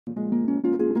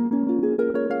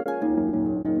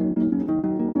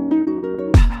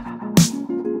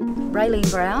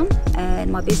Raylene Brown,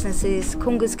 and my business is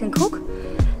Kungas Can Cook,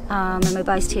 and we're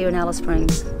based here in Alice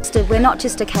Springs. So we're not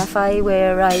just a cafe,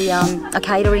 we're a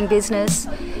catering business,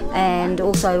 and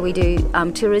also we do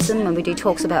tourism, and we do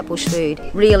talks about bush food,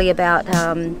 really about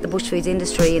the bush foods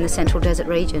industry in the Central Desert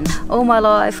region. All my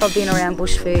life I've been around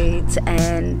bush foods,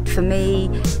 and for me,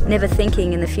 never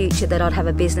thinking in the future that I'd have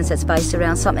a business that's based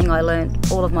around something I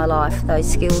learnt all of my life,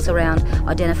 those skills around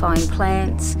identifying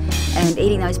plants and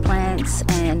eating those plants.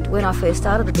 And when I first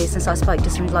started the business, I spoke to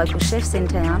some local chefs in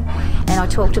town, and I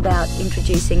talked about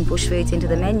introducing bush foods into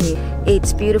the menu.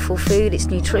 It's beautiful food, it's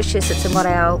nutritious, it's what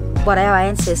our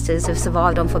ancestors have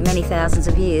survived on for many thousands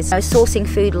of years. So sourcing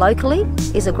food locally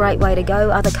is a great way to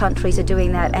go. Other countries are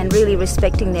doing that and really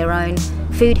respecting their own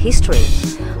food history.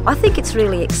 I think it's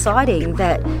really exciting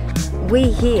that we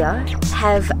here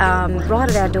have right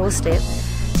at our doorstep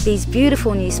these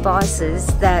beautiful new spices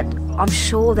that I'm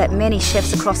sure that many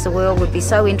chefs across the world would be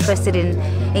so interested in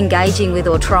engaging with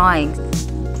or trying.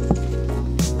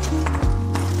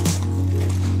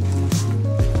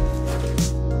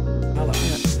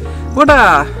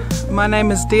 Buddha! My name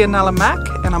is Deanella Mack,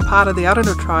 and I'm part of the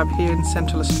Arrernte tribe here in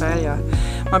Central Australia.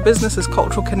 My business is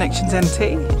Cultural Connections NT,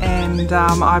 and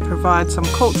I provide some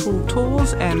cultural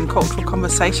tours and cultural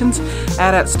conversations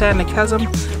out at Standley Chasm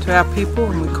to our people,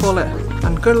 and we call it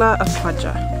Angula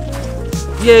Atwaja.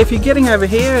 Yeah, if you're getting over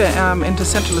here into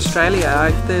Central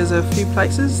Australia, there's a few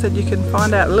places that you can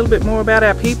find out a little bit more about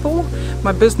our people.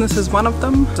 My business is one of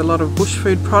them. There's a lot of bush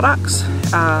food products,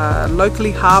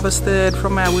 locally harvested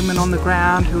from our women on the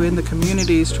ground who are in the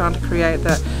communities trying to create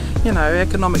that,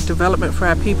 economic development for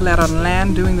our people out on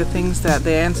land, doing the things that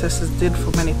their ancestors did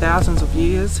for many thousands of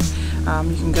years. You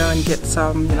can go and get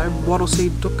some, wattle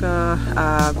seed dukkha,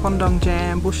 quandong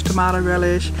jam, bush tomato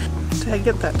relish, to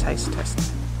get that taste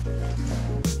test.